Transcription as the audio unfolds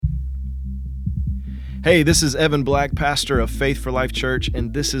Hey, this is Evan Black, pastor of Faith for Life Church,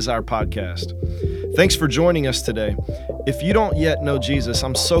 and this is our podcast. Thanks for joining us today. If you don't yet know Jesus,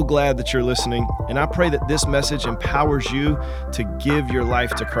 I'm so glad that you're listening, and I pray that this message empowers you to give your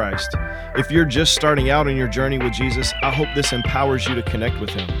life to Christ. If you're just starting out on your journey with Jesus, I hope this empowers you to connect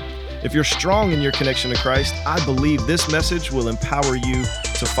with Him. If you're strong in your connection to Christ, I believe this message will empower you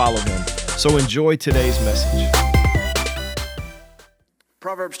to follow Him. So enjoy today's message.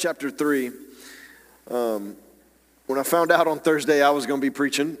 Proverbs chapter 3. When I found out on Thursday I was going to be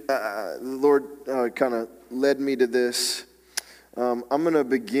preaching, the Lord kind of led me to this. I'm going to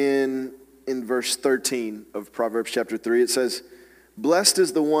begin in verse 13 of Proverbs chapter 3. It says, "Blessed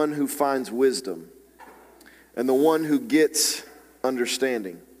is the one who finds wisdom, and the one who gets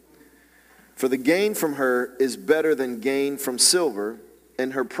understanding. For the gain from her is better than gain from silver,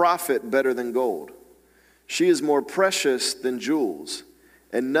 and her profit better than gold. She is more precious than jewels,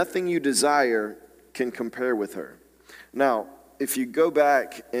 and nothing you desire can compare with her." Now, if you go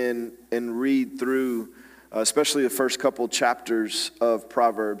back and read through, especially the first couple chapters of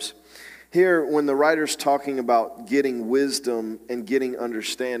Proverbs, here when the writer's talking about getting wisdom and getting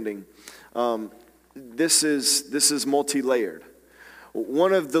understanding, this is multi-layered.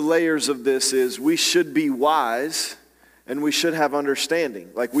 One of the layers of this is we should be wise and we should have understanding.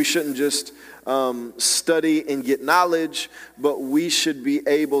 Like, we shouldn't just study and get knowledge, but we should be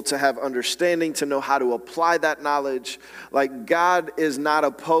able to have understanding, to know how to apply that knowledge. Like, God is not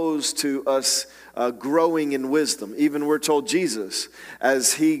opposed to us growing in wisdom. Even we're told Jesus,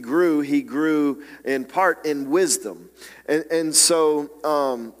 as he grew in part in wisdom. And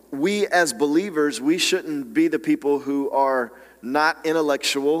so we as believers, we shouldn't be the people who are not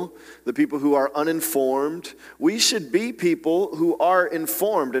intellectual, the people who are uninformed. We should be people who are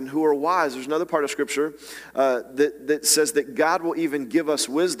informed and who are wise. There's another part of Scripture that says that God will even give us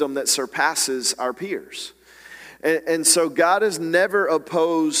wisdom that surpasses our peers. And so God is never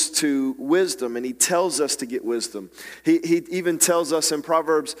opposed to wisdom, and He tells us to get wisdom. He even tells us in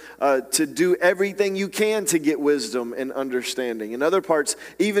Proverbs to do everything you can to get wisdom and understanding. In other parts,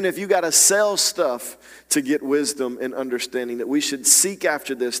 even if you got to sell stuff to get wisdom and understanding, that we should seek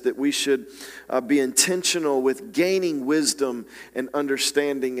after this, that we should be intentional with gaining wisdom and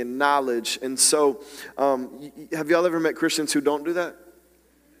understanding and knowledge. And so, have y'all ever met Christians who don't do that?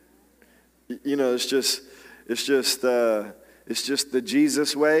 You know, it's just the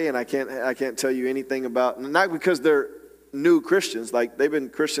Jesus way, and I can't tell you anything about, not because they're new Christians, like they've been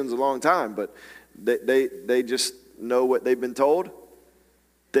Christians a long time, but they just know what they've been told.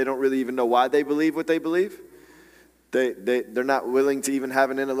 They don't really even know why they believe what they believe. They're not willing to even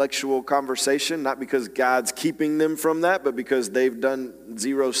have an intellectual conversation, not because God's keeping them from that, but because they've done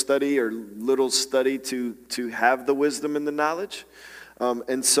zero study or little study to have the wisdom and the knowledge.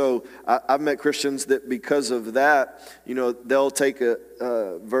 And so I've met Christians that because of that, you know, they'll take a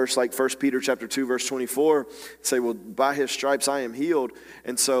verse like 1 Peter chapter 2, verse 24, and say, well, by His stripes I am healed,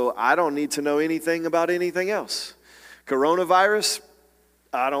 and so I don't need to know anything about anything else. Coronavirus,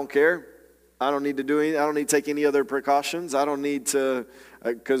 I don't care. I don't need to do anything. I don't need to take any other precautions. I don't need to,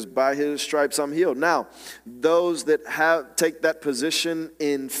 because by His stripes I'm healed. Now, those that take that position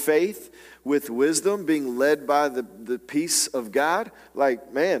in faith, with wisdom, being led by the peace of God,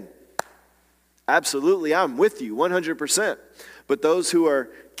 like, man, absolutely, I'm with you 100%. But those who are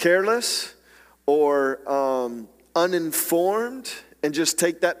careless or uninformed and just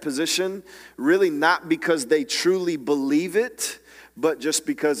take that position, really not because they truly believe it, but just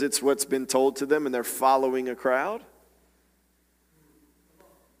because it's what's been told to them and they're following a crowd,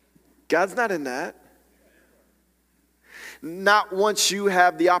 God's not in that. Not once you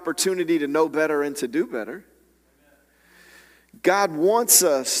have the opportunity to know better and to do better. God wants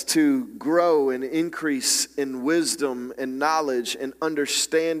us to grow and increase in wisdom and knowledge and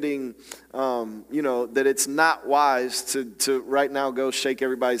understanding, that it's not wise to right now go shake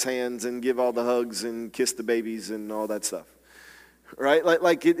everybody's hands and give all the hugs and kiss the babies and all that stuff. Right?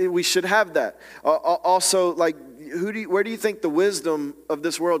 We should have that. Also, like, where do you think the wisdom of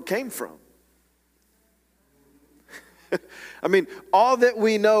this world came from? I mean, all that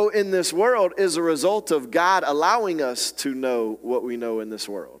we know in this world is a result of God allowing us to know what we know in this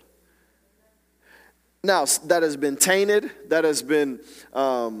world. Now, that has been tainted, that has been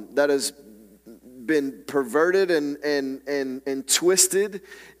perverted and twisted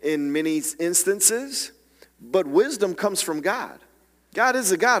in many instances, but wisdom comes from God. God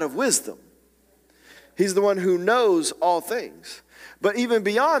is a God of wisdom. He's the one who knows all things. But even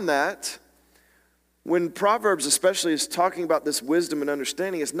beyond that, when Proverbs especially is talking about this wisdom and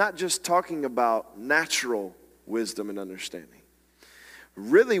understanding, it's not just talking about natural wisdom and understanding.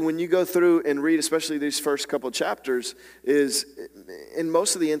 really, when you go through and read, especially these first couple chapters, is in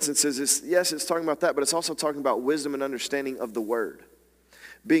most of the instances, it's talking about that, but it's also talking about wisdom and understanding of the Word,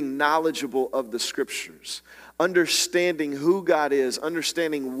 being knowledgeable of the Scriptures, understanding who God is,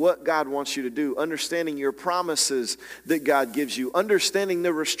 understanding what God wants you to do, understanding your promises that God gives you, understanding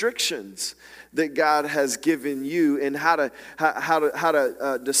the restrictions that God has given you, and how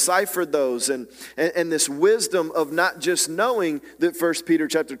to decipher those, and this wisdom of not just knowing that 1 Peter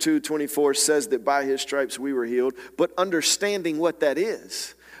chapter 2:24 says that by His stripes we were healed, but understanding what that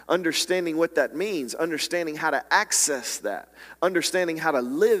is. Understanding what that means, understanding how to access that, understanding how to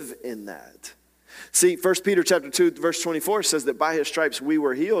live in that. See, 1 Peter chapter 2, verse 24 says that by His stripes we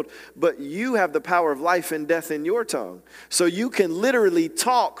were healed, but you have the power of life and death in your tongue. So you can literally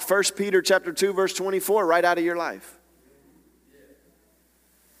talk 1 Peter chapter 2, verse 24 right out of your life.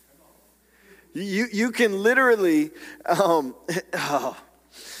 You can literally,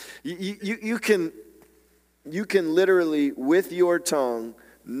 you can literally with your tongue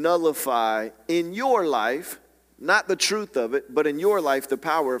nullify in your life, not the truth of it, but in your life, the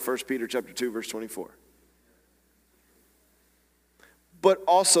power of 1 Peter chapter 2, verse 24. But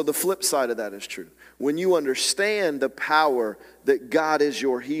also the flip side of that is true. When you understand the power that God is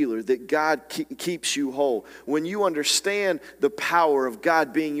your healer, that God keeps you whole, when you understand the power of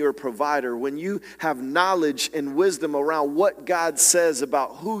God being your provider, when you have knowledge and wisdom around what God says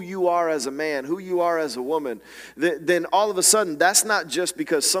about who you are as a man, who you are as a woman, then all of a sudden, that's not just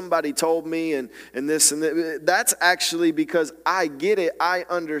because somebody told me and this and that. That's actually because I get it, I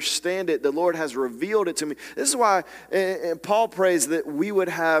understand it, the Lord has revealed it to me. This is why and Paul prays that we would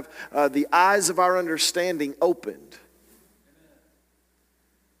have the eyes of our understanding opened,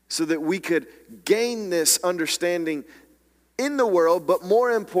 so that we could gain this understanding in the world, but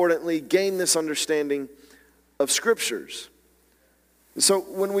more importantly, gain this understanding of Scriptures. So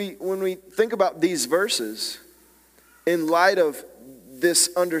when we think about these verses, in light of this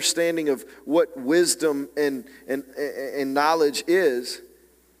understanding of what wisdom and knowledge is,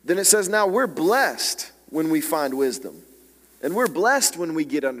 then it says now we're blessed when we find wisdom. And we're blessed when we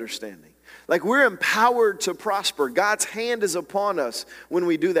get understanding. Like, we're empowered to prosper. God's hand is upon us when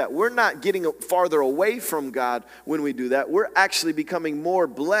we do that. We're not getting farther away from God when we do that. We're actually becoming more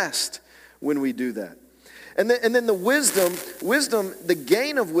blessed when we do that. And then the wisdom, the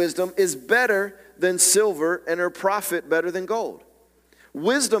gain of wisdom is better than silver, and her profit better than gold.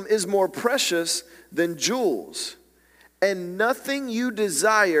 Wisdom is more precious than jewels, and nothing you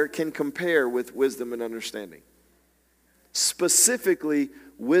desire can compare with wisdom and understanding. Specifically,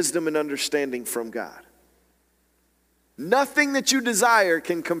 wisdom and understanding from God. Nothing that you desire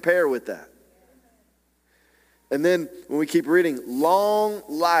can compare with that. And then when we keep reading, long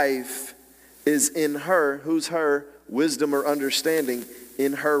life is in her, who's her? Wisdom or understanding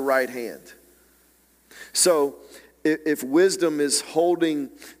in her right hand. So if wisdom is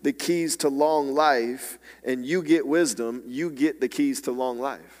holding the keys to long life and you get wisdom, you get the keys to long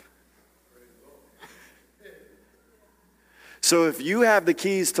life. So if you have the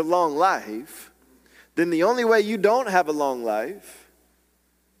keys to long life, then the only way you don't have a long life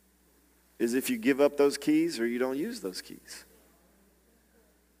is if you give up those keys or you don't use those keys.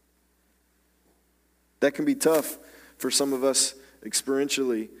 That can be tough for some of us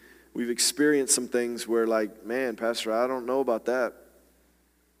experientially. We've experienced some things where, like, man, Pastor, I don't know about that.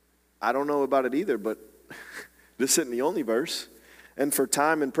 I don't know about it either, but this isn't the only verse. And for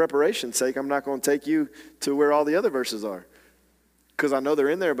time and preparation's sake, I'm not going to take you to where all the other verses are. Because I know they're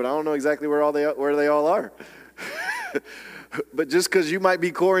in there, but I don't know exactly where they all are. But just because you might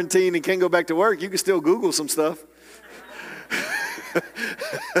be quarantined and can't go back to work, you can still Google some stuff.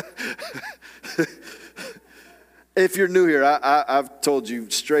 If you're new here, I've told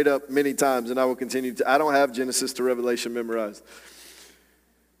you straight up many times, and I will continue to. I don't have Genesis to Revelation memorized.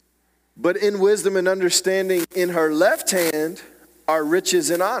 But in wisdom and understanding, in her left hand are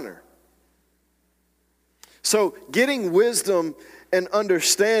riches and honor. So getting wisdom and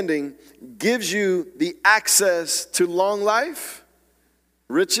understanding gives you the access to long life,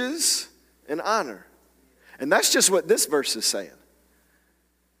 riches, and honor. And that's just what this verse is saying.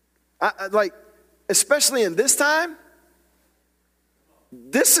 Especially in this time,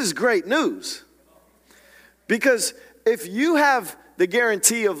 this is great news. Because if you have the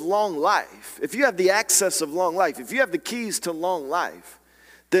guarantee of long life, if you have the access of long life, if you have the keys to long life,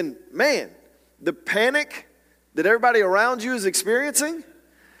 then, man, the panic that everybody around you is experiencing,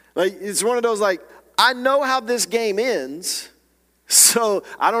 like, it's one of those, like, I know how this game ends, so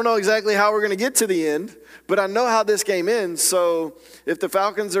I don't know exactly how we're going to get to the end, but I know how this game ends, so if the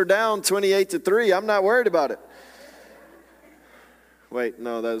Falcons are down 28-3, I'm not worried about it. Wait,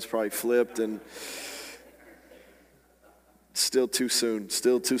 no, that was probably flipped and still too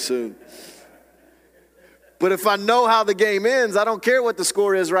soon. But if I know how the game ends, I don't care what the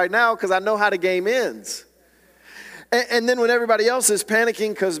score is right now because I know how the game ends. And then when everybody else is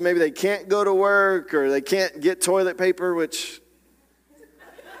panicking because maybe they can't go to work or they can't get toilet paper, which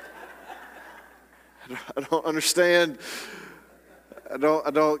I don't understand. I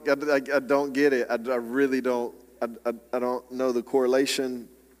don't get it. I really don't. I don't know the correlation.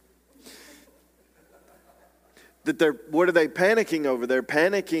 What are they panicking over? They're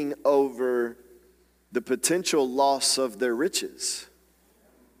panicking over the potential loss of their riches.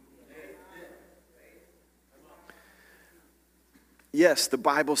 Yes, the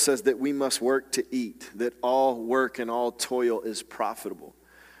Bible says that we must work to eat, that all work and all toil is profitable.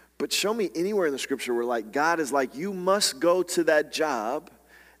 But show me anywhere in the scripture where God is like, you must go to that job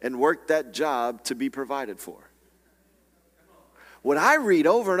and work that job to be provided for. What I read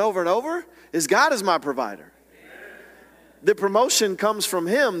over and over and over is God is my provider. That promotion comes from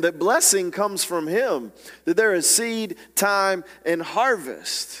Him, that blessing comes from Him, that there is seed, time, and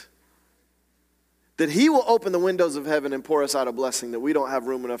harvest. That He will open the windows of heaven and pour us out a blessing that we don't have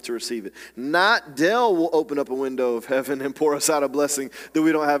room enough to receive it. Not Dell will open up a window of heaven and pour us out a blessing that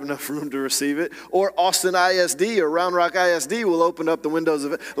we don't have enough room to receive it. Or Austin ISD or Round Rock ISD will open up the windows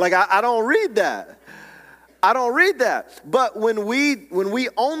of it. I don't read that. I don't read that. But when we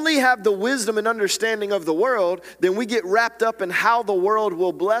only have the wisdom and understanding of the world, then we get wrapped up in how the world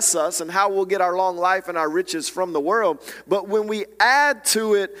will bless us and how we'll get our long life and our riches from the world. But when we add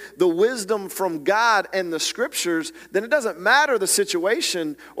to it the wisdom from God and the scriptures, then it doesn't matter the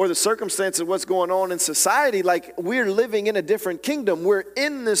situation or the circumstance of what's going on in society. Like, we're living in a different kingdom. We're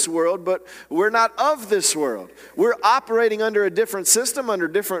in this world, but we're not of this world. We're operating under a different system, under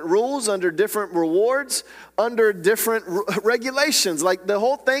different rules, under different rewards, under different regulations. Like, the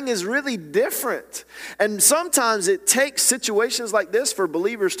whole thing is really different. And sometimes it takes situations like this for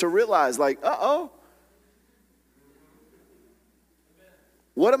believers to realize, what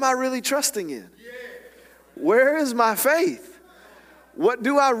am I really trusting in? Where is my faith? What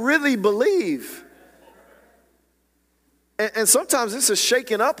do I really believe? And sometimes it's a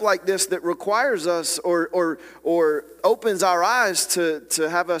shaking up like this that requires us or opens our eyes to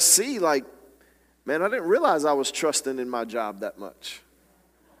have us see, man, I didn't realize I was trusting in my job that much.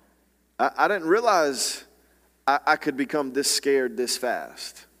 I didn't realize I could become this scared this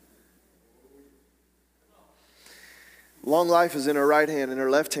fast. Long life is in her right hand, in her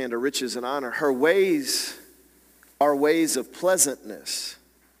left hand are riches and honor. Her ways are ways of pleasantness,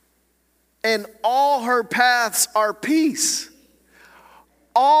 and all her paths are peace.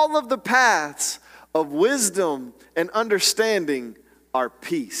 All of the paths of wisdom and understanding are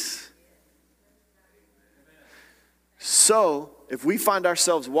peace. So, if we find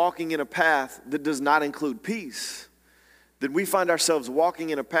ourselves walking in a path that does not include peace, then we find ourselves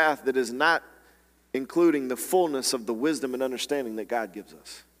walking in a path that is not including the fullness of the wisdom and understanding that God gives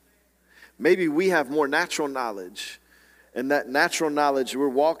us. Maybe we have more natural knowledge, and that natural knowledge, we're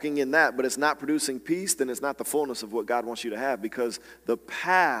walking in that, but it's not producing peace, then it's not the fullness of what God wants you to have, because the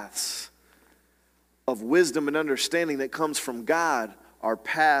paths of wisdom and understanding that comes from God are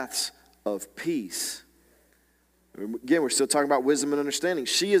paths of peace. Again, we're still talking about wisdom and understanding.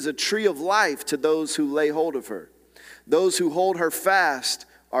 She is a tree of life to those who lay hold of her. Those who hold her fast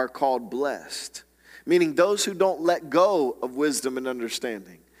are called blessed. Meaning those who don't let go of wisdom and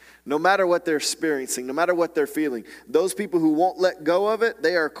understanding. No matter what they're experiencing, no matter what they're feeling, those people who won't let go of it,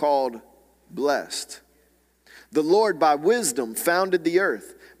 they are called blessed. The Lord by wisdom founded the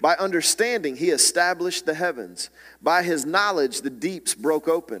earth. By understanding, He established the heavens. By His knowledge, the deeps broke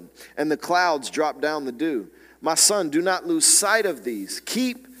open, and the clouds dropped down the dew. My son, do not lose sight of these.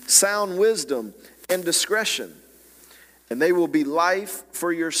 Keep sound wisdom and discretion, and they will be life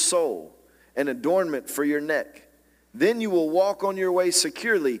for your soul and adornment for your neck. Then you will walk on your way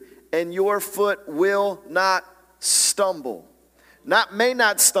securely, and your foot will not stumble. Not may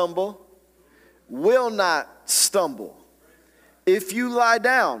not stumble, will not stumble. If you lie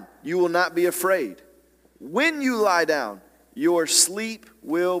down, you will not be afraid. When you lie down, your sleep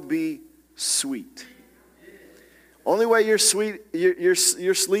will be sweet. Only way your sleep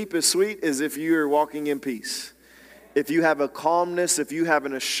is sweet is if you're walking in peace. If you have a calmness, if you have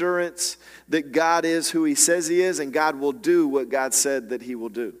an assurance that God is who He says He is, and God will do what God said that He will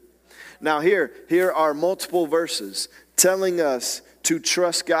do. Now here are multiple verses telling us to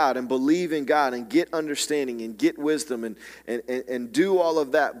trust God and believe in God and get understanding and get wisdom and do all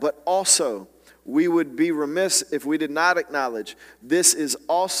of that. But also, we would be remiss if we did not acknowledge this is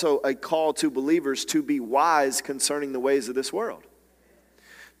also a call to believers to be wise concerning the ways of this world.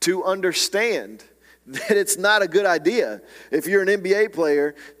 to understand that it's not a good idea if you're an NBA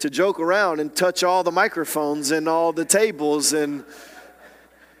player to joke around and touch all the microphones and all the tables and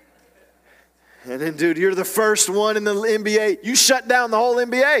then, dude, you're the first one in the NBA. You shut down the whole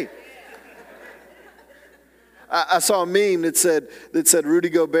NBA. I saw a meme that said Rudy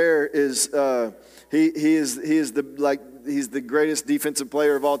Gobert is he's the greatest defensive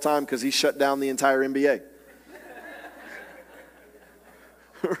player of all time because he shut down the entire NBA.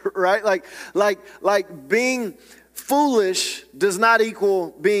 Right? Like being foolish does not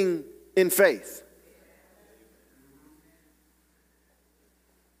equal being in faith.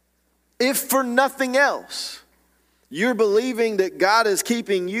 If for nothing else, you're believing that God is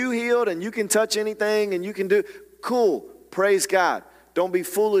keeping you healed and you can touch anything and you can do, cool, praise God. Don't be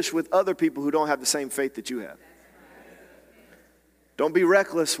foolish with other people who don't have the same faith that you have. Don't be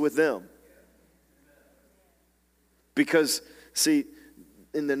reckless with them. Because, see,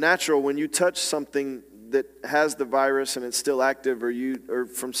 in the natural, when you touch something that has the virus and it's still active or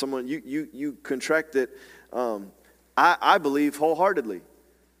from someone, you contract it, I believe wholeheartedly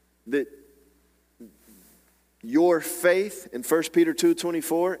that your faith in 1 Peter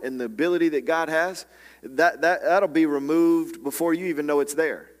 2:24 and the ability that God has, that'll be removed before you even know it's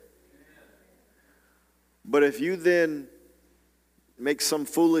there. But if you then make some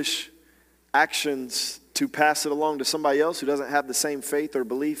foolish actions to pass it along to somebody else who doesn't have the same faith or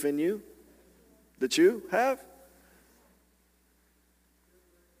belief in you that you have,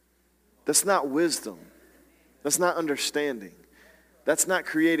 that's not wisdom. That's not understanding. That's not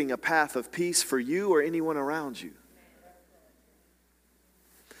creating a path of peace for you or anyone around you.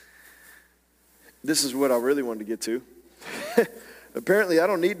 This is what I really wanted to get to. Apparently, I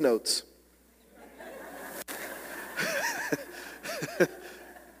don't need notes.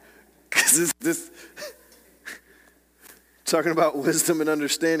 Because this talking about wisdom and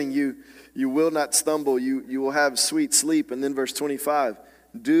understanding, you will not stumble, you will have sweet sleep. And then verse 25,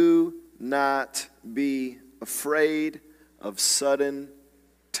 do not be afraid of sudden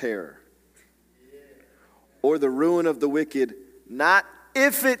terror or the ruin of the wicked, not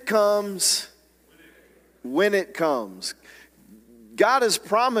if it comes, when it comes. God has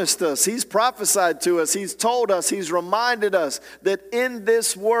promised us, He's prophesied to us, He's told us, He's reminded us that in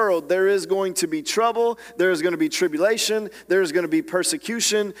this world there is going to be trouble, there is going to be tribulation, there is going to be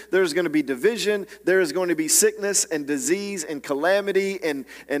persecution, there is going to be division, there is going to be sickness and disease and calamity and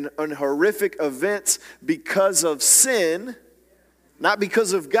horrific events because of sin, not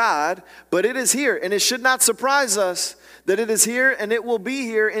because of God, but it is here. And it should not surprise us that it is here, and it will be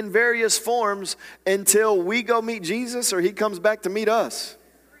here in various forms until we go meet Jesus or He comes back to meet us.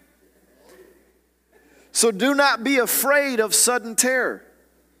 So do not be afraid of sudden terror.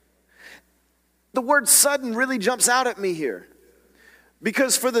 The word sudden really jumps out at me here.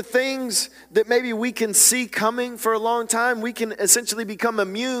 Because for the things that maybe we can see coming for a long time, we can essentially become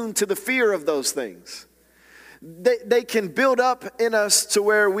immune to the fear of those things. They can build up in us to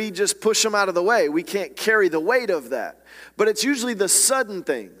where we just push them out of the way. We can't carry the weight of that. But it's usually the sudden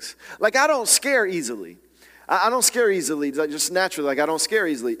things. Like I don't scare easily. I don't scare easily, just naturally. Like I don't scare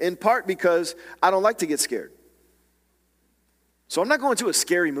easily. In part because I don't like to get scared. So I'm not going to a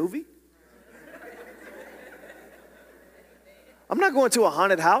scary movie. I'm not going to a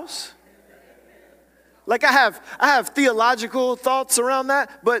haunted house. Like I have theological thoughts around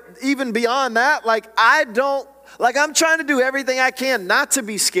that, but even beyond that, I'm trying to do everything I can not to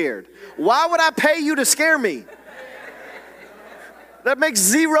be scared. Why would I pay you to scare me? That makes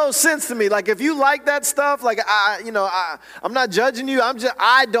zero sense to me. Like if you like that stuff, I'm not judging you.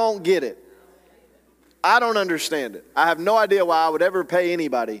 I don't get it. I don't understand it. I have no idea why I would ever pay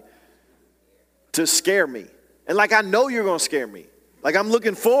anybody to scare me. And I know you're going to scare me. Like I'm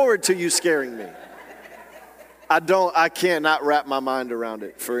looking forward to you scaring me. I cannot wrap my mind around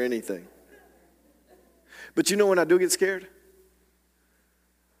it for anything. But you know when I do get scared?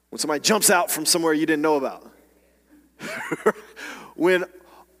 When somebody jumps out from somewhere you didn't know about. When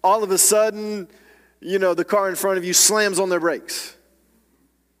all of a sudden, the car in front of you slams on their brakes.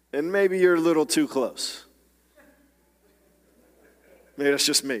 And maybe you're a little too close. Maybe that's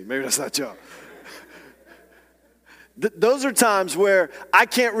just me. Maybe that's not y'all. Those are times where I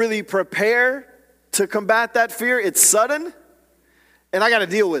can't really prepare to combat that fear. It's sudden, and I got to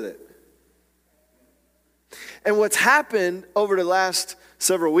deal with it. And what's happened over the last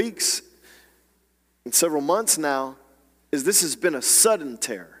several weeks and several months now is this has been a sudden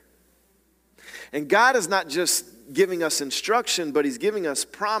terror. And God is not just giving us instruction, but He's giving us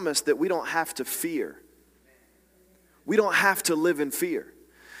promise that we don't have to fear. We don't have to live in fear.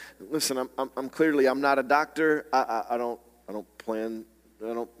 Listen, I'm clearly not a doctor. I don't plan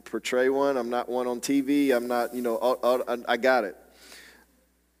don't portray one. I'm not one on TV. I'm not, I got it.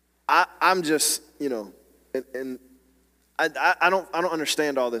 I'm just, and I don't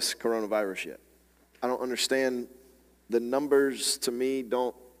understand all this coronavirus yet. I don't understand. The numbers to me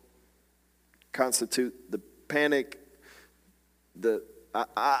don't constitute the panic.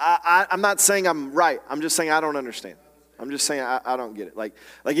 I'm not saying I'm right. I'm just saying I don't understand. I'm just saying I don't get it. Like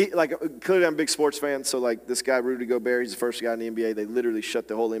clearly I'm a big sports fan. So like this guy Rudy Gobert, he's the first guy in the NBA. They literally shut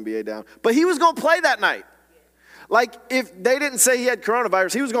the whole NBA down. But he was going to play that night. Like if they didn't say he had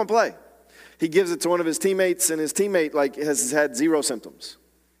coronavirus, he was going to play. He gives it to one of his teammates, and his teammate has had zero symptoms.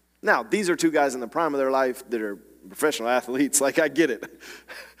 Now these are two guys in the prime of their life that are professional athletes. Like I get it.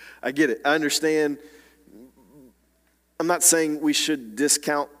 I get it. I understand. I'm not saying we should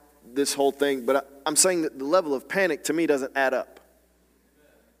discount this whole thing, but I'm saying that the level of panic to me doesn't add up.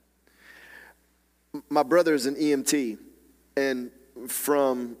 My brother is an EMT, and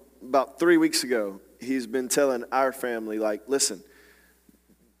from about 3 weeks ago, he's been telling our family, like, listen,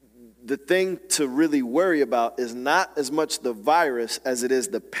 the thing to really worry about is not as much the virus as it is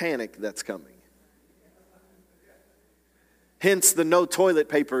the panic that's coming. Hence the no toilet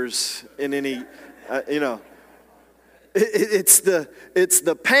papers in any, It's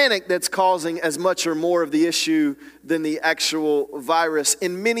the panic that's causing as much or more of the issue than the actual virus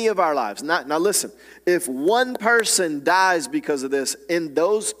in many of our lives. Now listen, if one person dies because of this in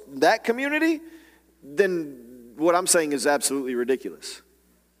that community, then what I'm saying is absolutely ridiculous.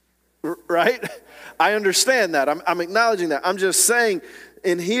 Right? I understand that. I'm acknowledging that. I'm just saying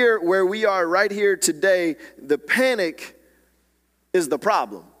in here where we are right here today, the panic is the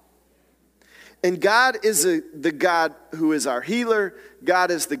problem. And God is the God who is our healer.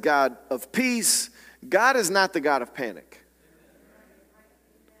 God is the God of peace. God is not the God of panic.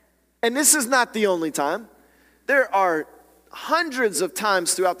 And this is not the only time. There are hundreds of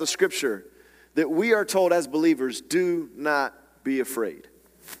times throughout the scripture that we are told as believers, do not be afraid.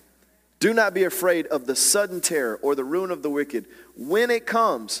 Do not be afraid of the sudden terror or the ruin of the wicked when it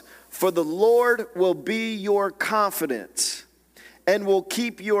comes, for the Lord will be your confidence and will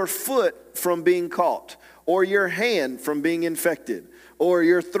keep your foot from being caught, or your hand from being infected, or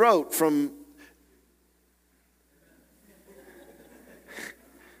your throat from...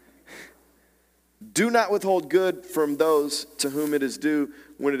 Do not withhold good from those to whom it is due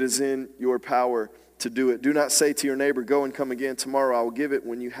when it is in your power to do it. Do not say to your neighbor, go and come again tomorrow. I will give it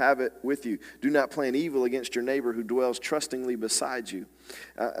when you have it with you. Do not plan evil against your neighbor who dwells trustingly beside you.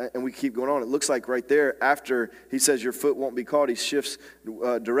 And we keep going on. It looks like right there, after he says your foot won't be caught, he shifts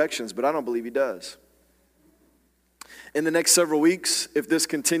directions, but I don't believe he does. In the next several weeks, if this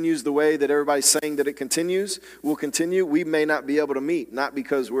continues the way that everybody's saying that it continues, will continue, we may not be able to meet, not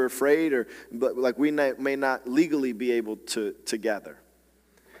because we're afraid, but like we may not legally be able to gather.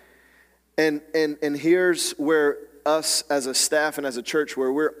 And here's where us as a staff and as a church,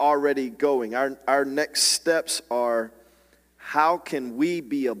 where we're already going. Our next steps are, how can we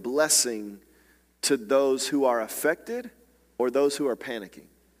be a blessing to those who are affected or those who are panicking?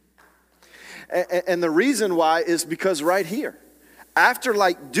 And the reason why is because right here, after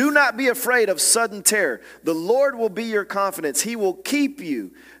do not be afraid of sudden terror. The Lord will be your confidence. He will keep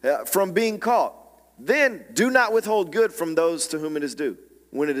you from being caught. Then do not withhold good from those to whom it is due,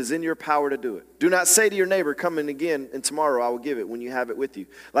 when it is in your power to do it. Do not say to your neighbor, come in again, and tomorrow I will give it when you have it with you.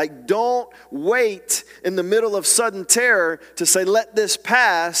 Don't wait in the middle of sudden terror to say, let this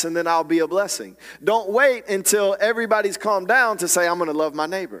pass, and then I'll be a blessing. Don't wait until everybody's calmed down to say, I'm going to love my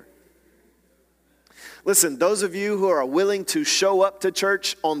neighbor. Listen, those of you who are willing to show up to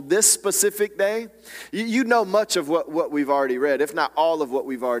church on this specific day, you know much of what we've already read, if not all of what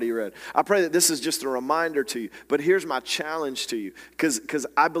we've already read. I pray that this is just a reminder to you. But here's my challenge to you, because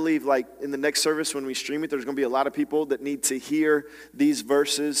I believe in the next service when we stream it, there's going to be a lot of people that need to hear these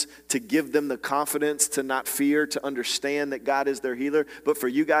verses to give them the confidence to not fear, to understand that God is their healer. But for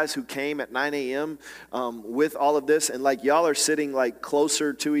you guys who came at 9 a.m. With all of this, and y'all are sitting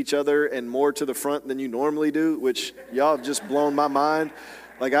closer to each other and more to the front than you normally do, which y'all have just blown my mind.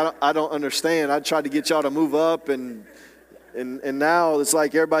 I don't understand. I tried to get y'all to move up, and now it's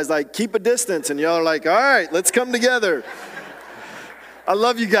everybody's keep a distance, and y'all are all right, let's come together. I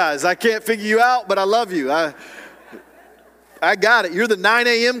love you guys. I can't figure you out, but I love you. I got it. You're the 9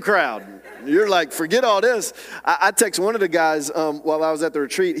 a.m. crowd. You're forget all this. I text one of the guys while I was at the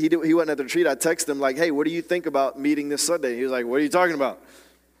retreat. He wasn't at the retreat. I texted him hey, what do you think about meeting this Sunday? He was like, what are you talking about?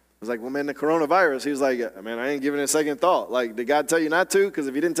 I was like, well, man, the coronavirus. He was like, man, I ain't giving it a second thought. Did God tell you not to? Because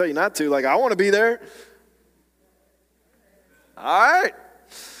if he didn't tell you not to, I want to be there. All right.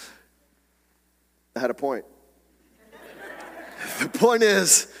 I had a point. The point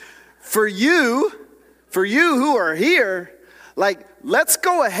is, for you who are here, like, let's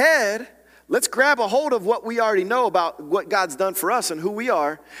go ahead, let's grab a hold of what we already know about what God's done for us and who we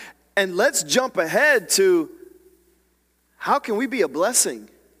are, and let's jump ahead to how can we be a blessing?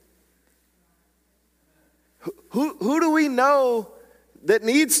 Who do we know that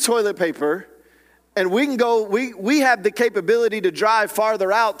needs toilet paper? And we can go, we have the capability to drive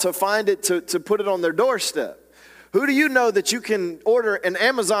farther out to find it, to put it on their doorstep. Who do you know that you can order an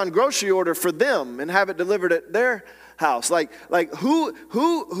Amazon grocery order for them and have it delivered at their house? Like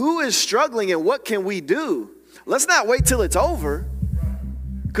who is struggling, and what can we do? Let's not wait till it's over,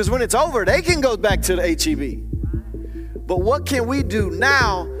 because when it's over, they can go back to the HEB. But what can we do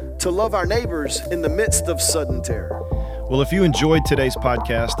now to love our neighbors in the midst of sudden terror? Well, if you enjoyed today's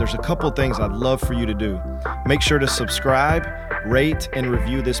podcast, there's a couple things I'd love for you to do. Make sure to subscribe, rate, and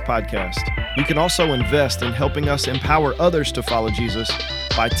review this podcast. You can also invest in helping us empower others to follow Jesus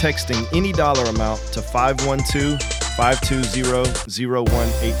by texting any dollar amount to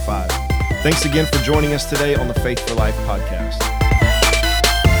 512-520-0185. Thanks again for joining us today on the Faith for Life podcast.